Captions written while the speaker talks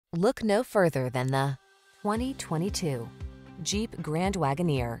Look no further than the 2022 Jeep Grand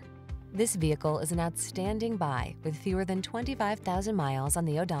Wagoneer. This vehicle is an outstanding buy with fewer than 25,000 miles on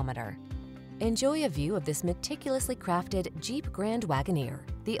the odometer. Enjoy a view of this meticulously crafted Jeep Grand Wagoneer,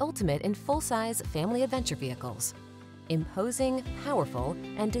 the ultimate in full-size family adventure vehicles. Imposing, powerful,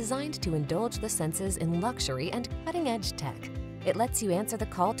 and designed to indulge the senses in luxury and cutting-edge tech, it lets you answer the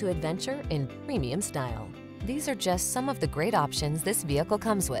call to adventure in premium style. These are just some of the great options this vehicle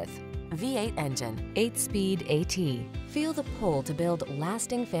comes with: V8 engine, 8-speed AT. Feel the pull to build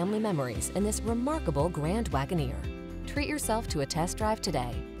lasting family memories in this remarkable Grand Wagoneer. Treat yourself to a test drive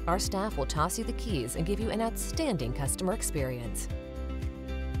today. Our staff will toss you the keys and give you an outstanding customer experience.